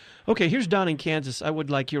 Okay, here's Don in Kansas. I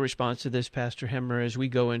would like your response to this, Pastor Hemmer, as we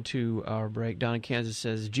go into our break. Don in Kansas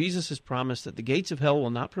says, Jesus has promised that the gates of hell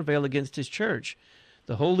will not prevail against His church.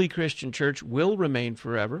 The holy Christian church will remain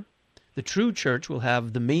forever. The true church will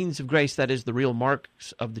have the means of grace, that is, the real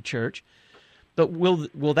marks of the church. But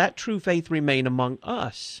will that true faith remain among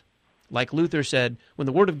us? Like Luther said, when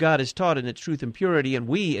the Word of God is taught in its truth and purity, and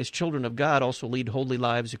we, as children of God, also lead holy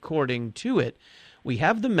lives according to it, we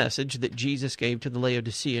have the message that Jesus gave to the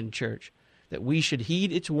Laodicean church, that we should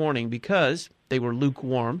heed its warning because they were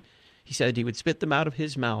lukewarm. He said He would spit them out of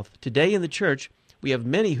His mouth. Today in the church, we have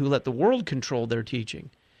many who let the world control their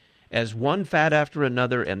teaching, as one fad after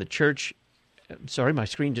another, and the church, sorry, my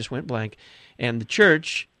screen just went blank, and the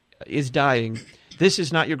church is dying. This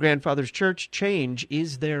is not your grandfather's church. Change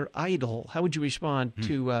is their idol. How would you respond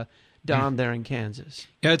to Don there in Kansas?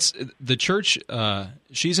 Yeah, it's the church.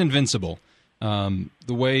 She's invincible. The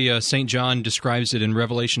way St. John describes it in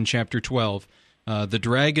Revelation chapter 12, the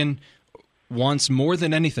dragon wants more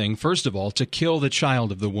than anything, first of all, to kill the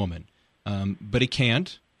child of the woman. But he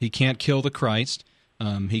can't. He can't kill the Christ.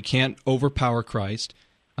 He can't overpower Christ.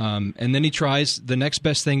 And then he tries, the next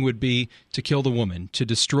best thing would be to kill the woman, to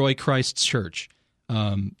destroy Christ's church.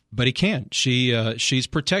 But he can't. She's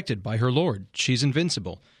protected by her Lord. She's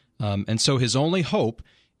invincible. And so his only hope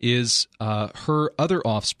is her other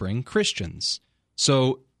offspring, Christians.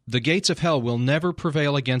 So the gates of hell will never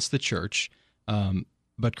prevail against the church,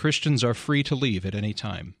 but Christians are free to leave at any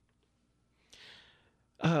time.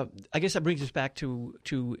 I guess that brings us back to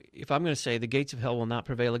if I'm going to say the gates of hell will not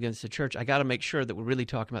prevail against the church, I got to make sure that we're really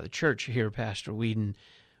talking about the church here, Pastor Whedon.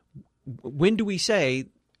 When do we say,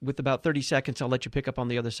 with about 30 seconds, I'll let you pick up on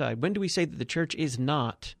the other side, when do we say that the church is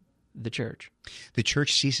not the church? The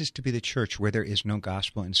church ceases to be the church where there is no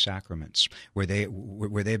gospel and sacraments, where they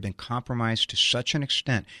have been compromised to such an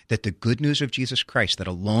extent that the good news of Jesus Christ, that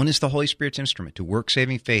alone is the Holy Spirit's instrument to work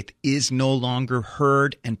saving faith, is no longer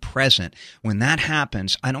heard and present. When that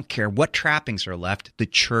happens, I don't care what trappings are left, the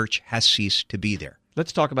church has ceased to be there.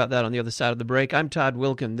 Let's talk about that on the other side of the break. I'm Todd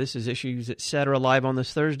Wilkin. This is Issues Etc. live on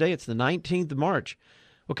this Thursday. It's the 19th of March.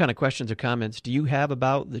 What kind of questions or comments do you have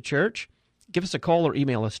about the church? Give us a call or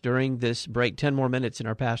email us during this break. 10 more minutes in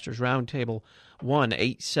our Pastor's Roundtable.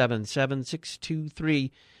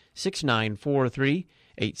 1-877-623-6943,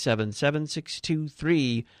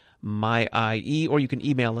 877-623-MY-IE, or you can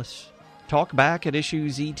email us.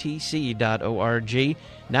 talkback@issuesetc.org.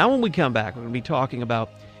 Now when we come back, we're going to be talking about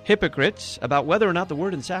hypocrites, about whether or not the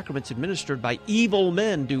word and sacraments administered by evil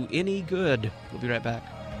men do any good. We'll be right back.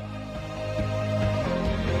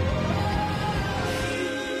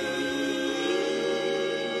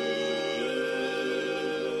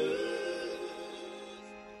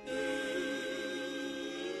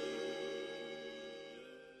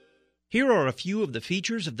 Here are a few of the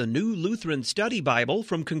features of the new Lutheran Study Bible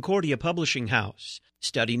from Concordia Publishing House.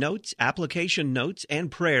 Study notes, application notes,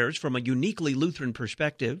 and prayers from a uniquely Lutheran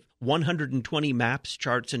perspective, 120 maps,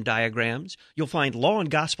 charts, and diagrams. You'll find law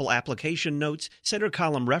and gospel application notes, center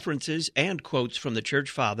column references, and quotes from the Church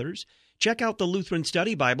Fathers. Check out the Lutheran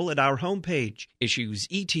Study Bible at our homepage,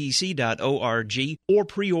 issuesetc.org, or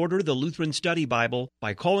pre-order the Lutheran Study Bible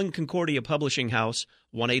by calling Concordia Publishing House,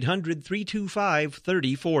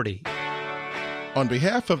 1-800-325-3040. On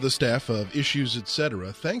behalf of the staff of Issues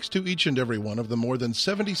Etc., thanks to each and every one of the more than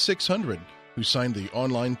 7,600 who signed the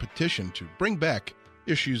online petition to bring back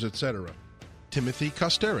Issues Etc. Timothy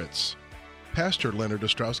Kosteritz, Pastor Leonard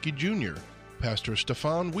Ostrowski Jr., Pastor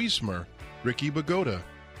Stefan Wiesmer, Ricky Bagoda,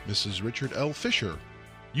 Mrs. Richard L. Fisher,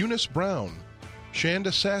 Eunice Brown,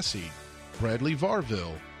 Shanda Sassy, Bradley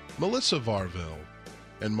Varville, Melissa Varville,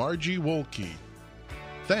 and Margie Wolke.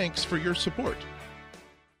 Thanks for your support.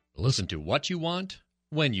 Listen to what you want,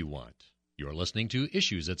 when you want. You're listening to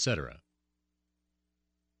Issues Etc.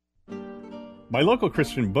 My local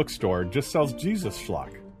Christian bookstore just sells Jesus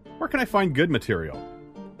schlock. Where can I find good material?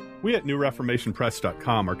 We at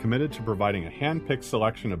NewReformationPress.com are committed to providing a hand-picked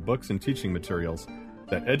selection of books and teaching materials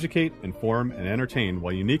that educate, inform, and entertain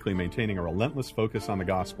while uniquely maintaining a relentless focus on the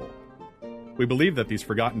gospel. We believe that these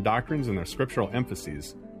forgotten doctrines and their scriptural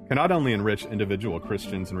emphases can not only enrich individual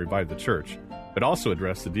Christians and revive the church, but also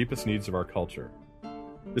address the deepest needs of our culture.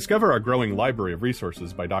 Discover our growing library of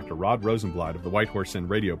resources by Dr. Rod Rosenblatt of the White Horse Inn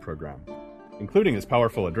radio program, including his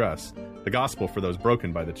powerful address, The Gospel for Those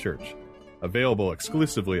Broken by the Church, available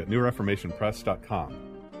exclusively at NewReformationPress.com,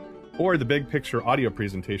 or the Big Picture audio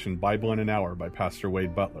presentation Bible in an Hour by Pastor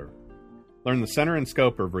Wade Butler. Learn the center and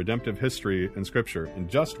scope of redemptive history and Scripture in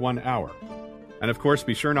just 1 hour. And of course,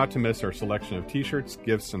 be sure not to miss our selection of t-shirts,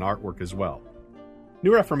 gifts, and artwork as well.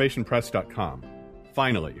 NewReformationPress.com.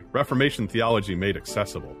 Finally, Reformation theology made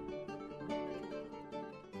accessible.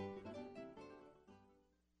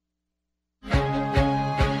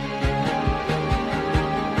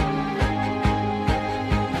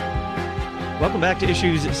 Welcome back to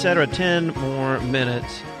Issues Etc. 10 more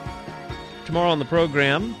minutes. Tomorrow on the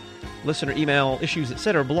program, listener email Issues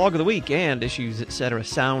Etc. blog of the week and Issues Etc.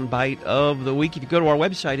 soundbite of the week. If you go to our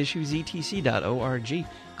website, issuesetc.org,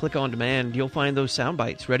 click on demand, you'll find those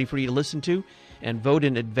soundbites ready for you to listen to and vote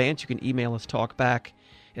in advance. You can email us talkback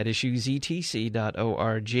at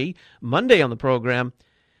issuesetc.org. Monday on the program,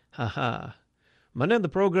 Monday on the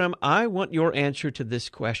program, I want your answer to this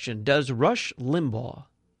question. Does Rush Limbaugh,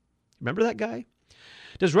 remember that guy?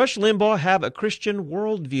 Does Rush Limbaugh have a Christian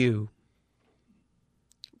worldview?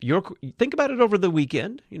 Think about it over the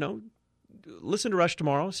weekend. Listen to Rush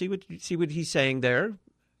tomorrow. See what he's saying there.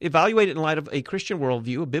 Evaluate it in light of a Christian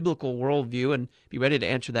worldview, a biblical worldview, and be ready to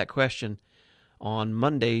answer that question on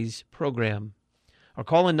Monday's program. Our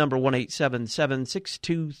call-in number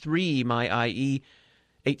 1-877-623-MY-IE,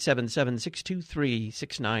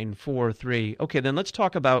 877-623-6943. Okay, then let's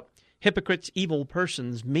talk about hypocrites, evil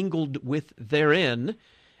persons mingled with therein,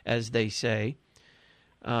 as they say.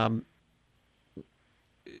 The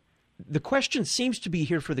question seems to be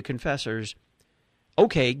here for the confessors,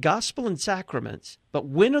 okay, gospel and sacraments, but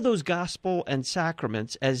when are those gospel and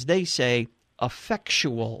sacraments, as they say,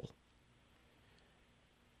 effectual?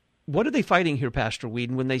 What are they fighting here, Pastor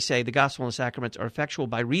Whedon, when they say the gospel and sacraments are effectual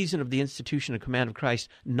by reason of the institution and command of Christ,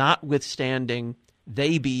 notwithstanding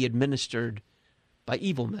they be administered by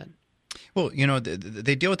evil men? Well,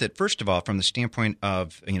 they deal with it, first of all, from the standpoint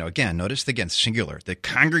of, again, notice again, singular, the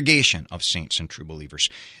congregation of saints and true believers.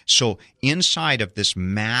 So inside of this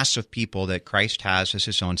mass of people that Christ has as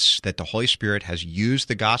his own, that the Holy Spirit has used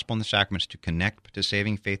the gospel and the sacraments to connect to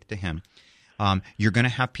saving faith to him, you're going to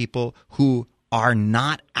have people who are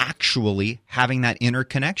not actually having that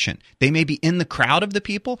interconnection. They may be in the crowd of the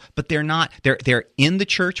people, but they're not. They're in the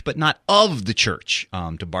church, but not of the church,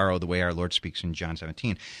 to borrow the way our Lord speaks in John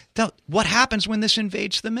 17. What happens when this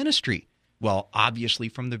invades the ministry? Well, obviously,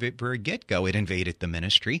 from the very get-go, it invaded the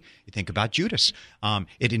ministry. You think about Judas.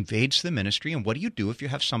 It invades the ministry, and what do you do if you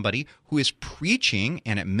have somebody who is preaching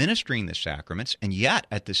and administering the sacraments, and yet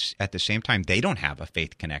at the same time, they don't have a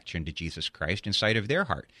faith connection to Jesus Christ inside of their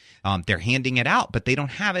heart? They're handing it out, but they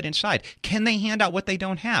don't have it inside. Can they hand out what they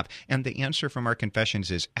don't have? And the answer from our confessions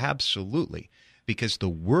is absolutely, because the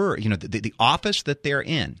word, the office that they're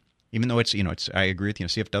in, even though it's I agree with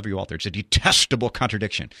CFW Walter, it's a detestable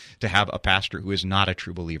contradiction to have a pastor who is not a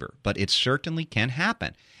true believer, but it certainly can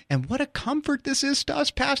happen. And what a comfort this is to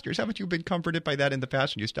us pastors. Haven't you been comforted by that in the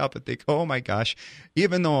past? And you stop and think, oh my gosh,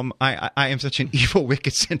 even though I am such an evil,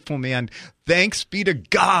 wicked, sinful man, thanks be to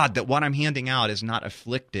God that what I'm handing out is not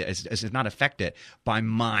affected by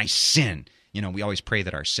my sin. We always pray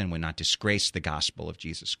that our sin would not disgrace the gospel of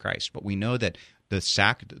Jesus Christ, but we know that the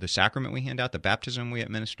sacrament we hand out, the baptism we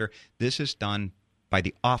administer, this is done by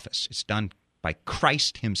the office. It's done by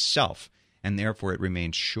Christ himself, and therefore it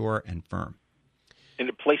remains sure and firm. And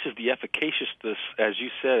it places the efficaciousness, as you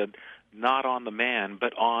said, not on the man,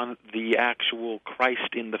 but on the actual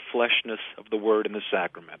Christ in the fleshness of the word and the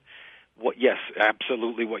sacrament. Yes,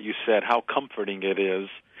 absolutely what you said, how comforting it is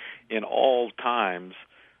in all times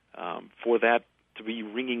for that to be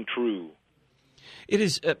ringing true. It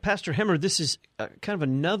is, Pastor Hemmer, this is kind of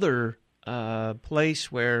another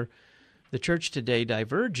place where the church today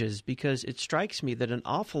diverges, because it strikes me that an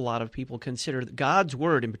awful lot of people consider God's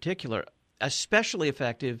word in particular especially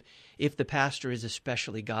effective if the pastor is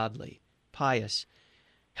especially godly, pious.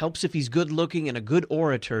 Helps if he's good-looking and a good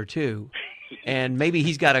orator, too. And maybe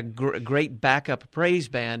he's got a great backup praise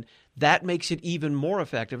band. That makes it even more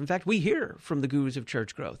effective. In fact, we hear from the gurus of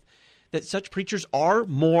church growth that such preachers are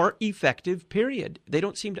more effective, period. They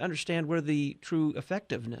don't seem to understand where the true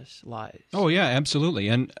effectiveness lies. Oh, yeah, absolutely.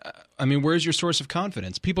 And, where's your source of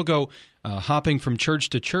confidence? People go hopping from church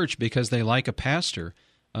to church because they like a pastor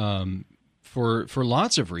for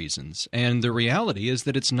lots of reasons. And the reality is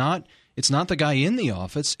that it's not the guy in the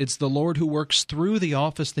office, it's the Lord who works through the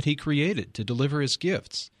office that he created to deliver his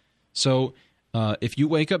gifts. So if you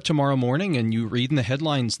wake up tomorrow morning and you read in the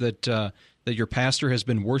headlines that your pastor has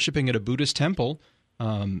been worshiping at a Buddhist temple,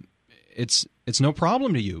 it's no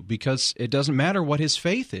problem to you, because it doesn't matter what his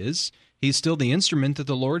faith is. He's still the instrument that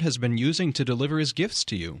the Lord has been using to deliver his gifts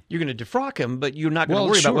to you. You're going to defrock him, but you're not going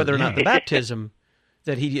to worry about whether or not the baptism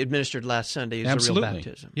that he administered last Sunday is a real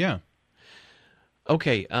baptism. Yeah.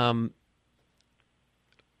 Okay,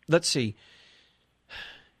 let's see.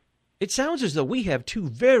 It sounds as though we have two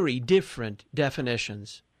very different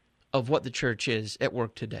definitions of what the church is at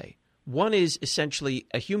work today. One is essentially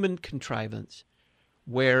a human contrivance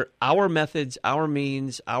where our methods, our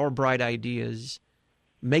means, our bright ideas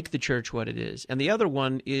make the church what it is. And the other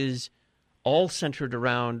one is all centered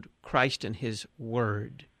around Christ and his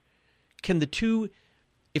word. Can the two,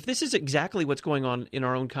 if this is exactly what's going on in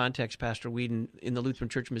our own context, Pastor Whedon, in the Lutheran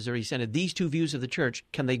Church Missouri Synod, these two views of the church,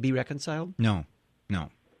 can they be reconciled? No.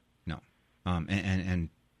 And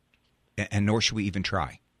nor should we even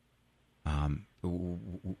try. I've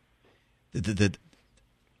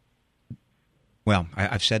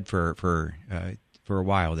said for a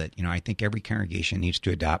while that I think every congregation needs to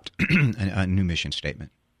adopt a new mission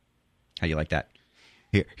statement. How do you like that?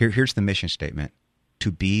 Here's the mission statement: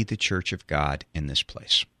 to be the church of God in this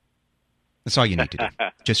place. That's all you need to do.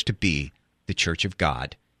 Just to be the church of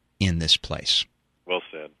God in this place. Well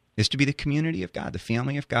said. Is to be the community of God, the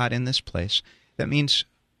family of God in this place. That means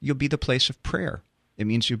you'll be the place of prayer. It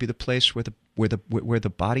means you'll be the place where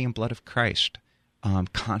the body and blood of Christ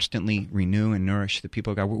constantly renew and nourish the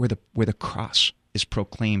people of God, where the cross is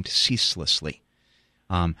proclaimed ceaselessly,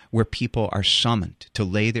 where people are summoned to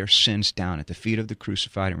lay their sins down at the feet of the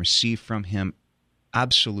crucified and receive from him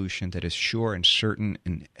absolution that is sure and certain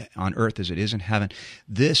on earth as it is in heaven.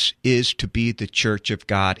 This is to be the church of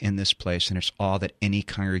God in this place, and it's all that any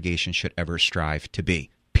congregation should ever strive to be.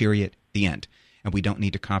 Period. The end. And we don't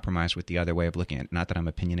need to compromise with the other way of looking at it. Not that I'm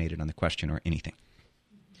opinionated on the question or anything.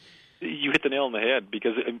 You hit the nail on the head,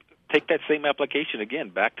 because take that same application again,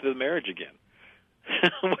 back to the marriage again.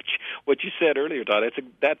 What you said earlier, Todd,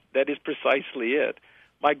 that is precisely it.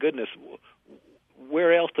 My goodness,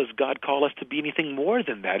 where else does God call us to be anything more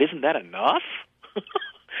than that? Isn't that enough?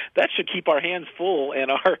 That should keep our hands full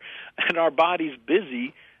and our bodies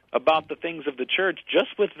busy about the things of the church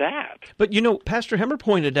just with that. But, Pastor Hemmer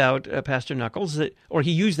pointed out, Pastor Knuckles, or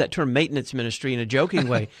he used that term maintenance ministry in a joking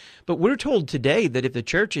way, but we're told today that if the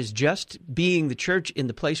church is just being the church in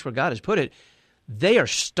the place where God has put it, they are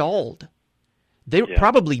stalled. They're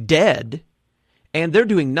probably dead, and they're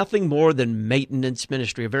doing nothing more than maintenance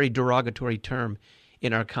ministry, a very derogatory term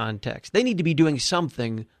in our context. They need to be doing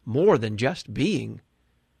something more than just being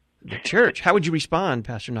the church. How would you respond,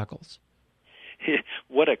 Pastor Knuckles?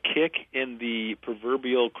 What a kick in the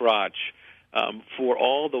proverbial crotch for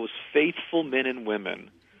all those faithful men and women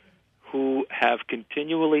who have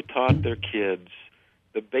continually taught their kids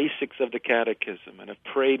the basics of the catechism and have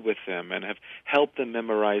prayed with them and have helped them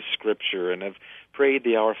memorize Scripture and have prayed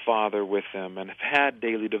the Our Father with them and have had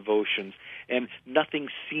daily devotions, and nothing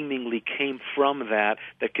seemingly came from that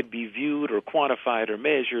could be viewed or quantified or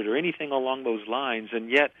measured or anything along those lines, and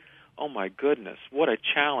yet, oh my goodness, what a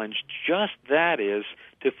challenge just that is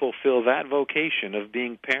to fulfill that vocation of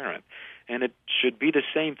being parent. And it should be the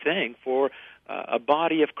same thing for a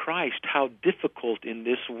body of Christ, how difficult in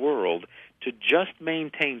this world to just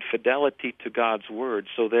maintain fidelity to God's Word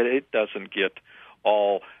so that it doesn't get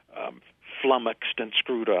all flummoxed and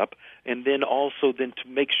screwed up, and then also then to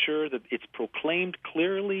make sure that it's proclaimed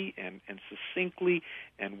clearly and succinctly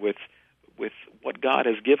and with what God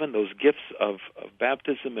has given, those gifts of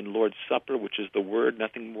baptism and Lord's Supper, which is the Word,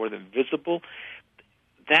 nothing more than visible.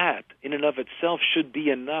 That, in and of itself, should be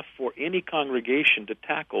enough for any congregation to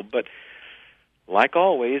tackle. But like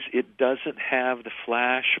always, it doesn't have the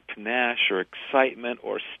flash or panache or excitement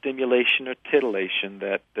or stimulation or titillation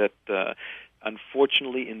that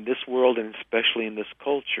unfortunately in this world and especially in this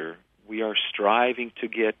culture we are striving to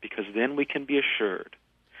get, because then we can be assured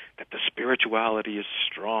that the spirituality is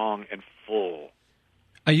strong and full.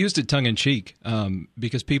 I used it tongue-in-cheek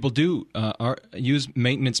because people do use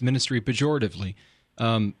maintenance ministry pejoratively.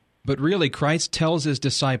 But really, Christ tells his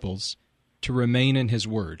disciples to remain in his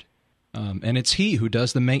word. And it's he who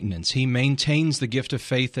does the maintenance. He maintains the gift of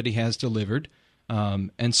faith that he has delivered.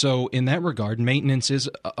 And so in that regard, maintenance is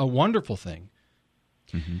a wonderful thing.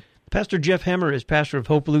 Mm-hmm. Pastor Jeff Hemmer is pastor of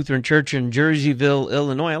Hope Lutheran Church in Jerseyville,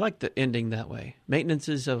 Illinois. I like the ending that way. Maintenance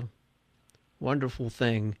is a wonderful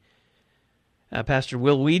thing. Pastor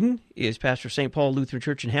Will Whedon is pastor of St. Paul Lutheran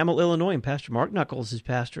Church in Hamel, Illinois, and Pastor Mark Knuckles is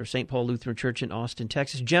pastor of St. Paul Lutheran Church in Austin,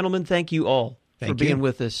 Texas. Gentlemen, thank you all for being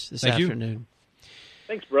with us this afternoon.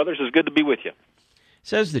 Thanks, brothers. It's good to be with you.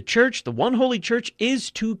 Says the church, the one holy church, is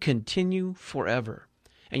to continue forever.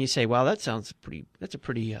 And you say, wow, that's a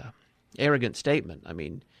pretty arrogant statement. I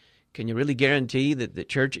mean, can you really guarantee that the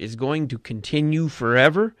church is going to continue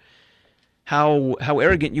forever? How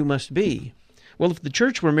arrogant you must be. Well, if the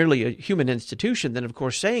church were merely a human institution, then of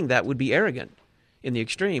course saying that would be arrogant in the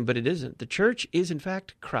extreme, but it isn't. The church is in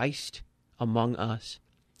fact Christ among us,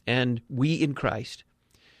 and we in Christ.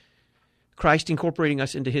 Christ incorporating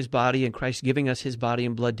us into his body, and Christ giving us his body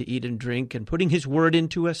and blood to eat and drink, and putting his word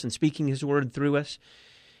into us and speaking his word through us.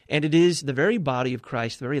 And it is the very body of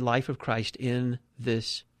Christ, the very life of Christ in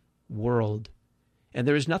this world. And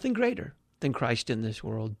there is nothing greater than Christ in this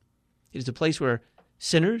world. It is a place where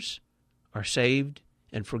sinners are saved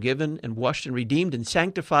and forgiven and washed and redeemed and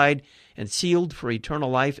sanctified and sealed for eternal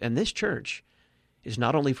life. And this church is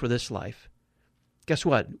not only for this life. Guess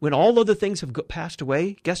what? When all other things have passed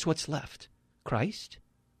away, guess what's left? Christ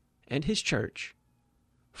and his church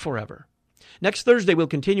forever. Next Thursday, we'll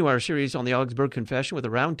continue our series on the Augsburg Confession with a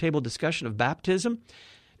roundtable discussion of baptism.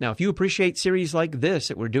 Now, if you appreciate series like this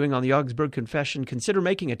that we're doing on the Augsburg Confession, consider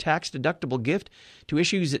making a tax-deductible gift to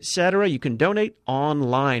Issues Etc. You can donate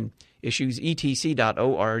online,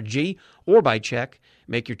 issuesetc.org, or by check.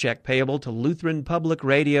 Make your check payable to Lutheran Public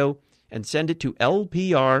Radio and send it to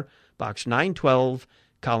LPR, Box 912,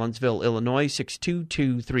 Collinsville, Illinois,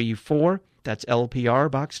 62234. That's LPR,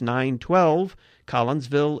 Box 912,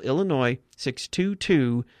 Collinsville, Illinois,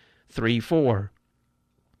 62234.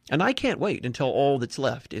 And I can't wait until all that's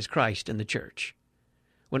left is Christ and the church.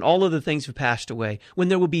 When all other things have passed away, when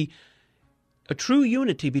there will be a true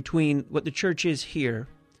unity between what the church is here,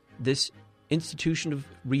 this institution of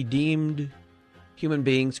redeemed human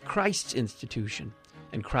beings, Christ's institution,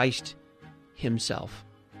 and Christ himself.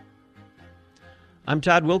 I'm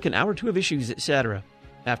Todd Wilkin, Hour 2 of Issues, Etc.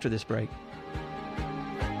 After this break.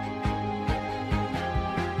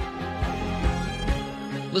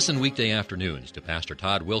 Listen weekday afternoons to Pastor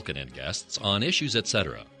Todd Wilkin and guests on Issues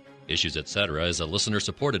Etc. Issues Etc. is a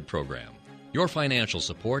listener-supported program. Your financial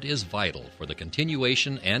support is vital for the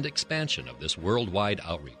continuation and expansion of this worldwide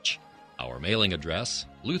outreach. Our mailing address,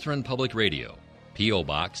 Lutheran Public Radio, P.O.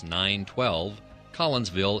 Box 912,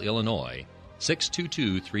 Collinsville, Illinois,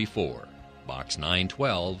 62234. Box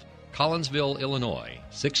 912, Collinsville, Illinois,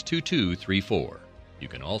 62234. You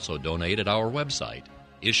can also donate at our website,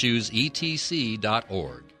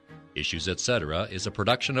 issuesetc.org. Issues Etc. is a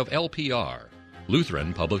production of LPR,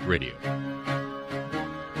 Lutheran Public Radio.